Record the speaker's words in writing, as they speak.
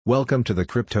Welcome to the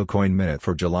Crypto Coin Minute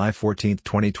for July 14,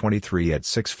 2023 at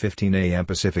 6:15 a.m.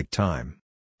 Pacific Time.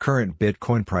 Current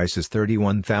Bitcoin price is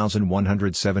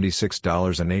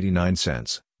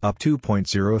 $31,176.89, up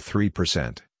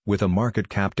 2.03%, with a market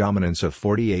cap dominance of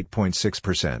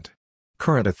 48.6%.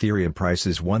 Current Ethereum price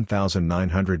is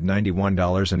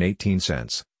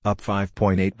 $1,991.18, up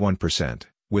 5.81%,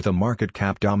 with a market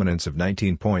cap dominance of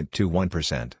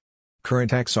 19.21%.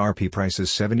 Current XRP price is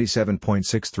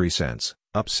 77.63 cents,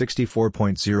 up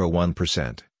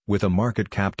 64.01%, with a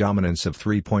market cap dominance of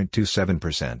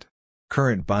 3.27%.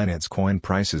 Current Binance Coin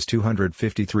price is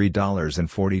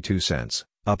 $253.42,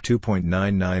 up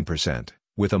 2.99%,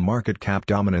 with a market cap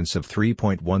dominance of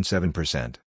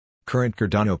 3.17%. Current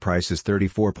Cardano price is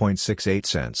 34.68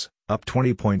 cents, up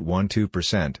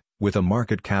 20.12%, with a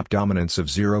market cap dominance of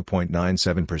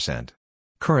 0.97%.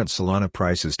 Current Solana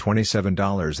price is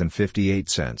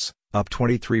 $27.58, up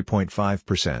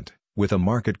 23.5%, with a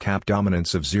market cap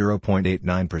dominance of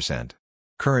 0.89%.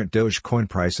 Current Dogecoin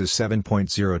price is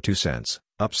 7.02 cents,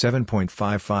 up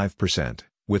 7.55%,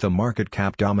 with a market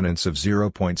cap dominance of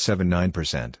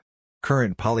 0.79%.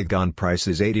 Current Polygon price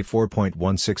is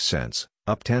 84.16 cents,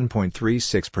 up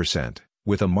 10.36%,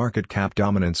 with a market cap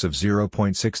dominance of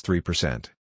 0.63%.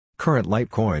 Current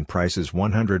Litecoin price is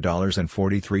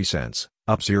 $100.43,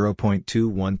 up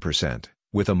 0.21%,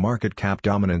 with a market cap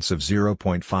dominance of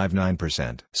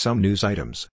 0.59%. Some news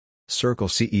items. Circle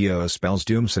CEO spells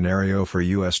doom scenario for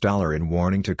US dollar in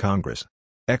warning to Congress.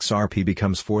 XRP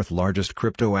becomes fourth largest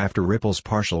crypto after Ripple's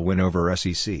partial win over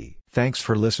SEC. Thanks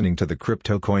for listening to the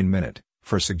Crypto Coin Minute.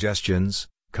 For suggestions,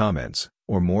 comments,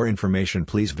 or more information,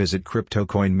 please visit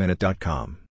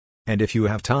CryptoCoinMinute.com. And if you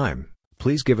have time,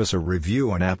 please give us a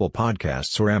review on Apple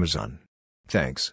Podcasts or Amazon. Thanks.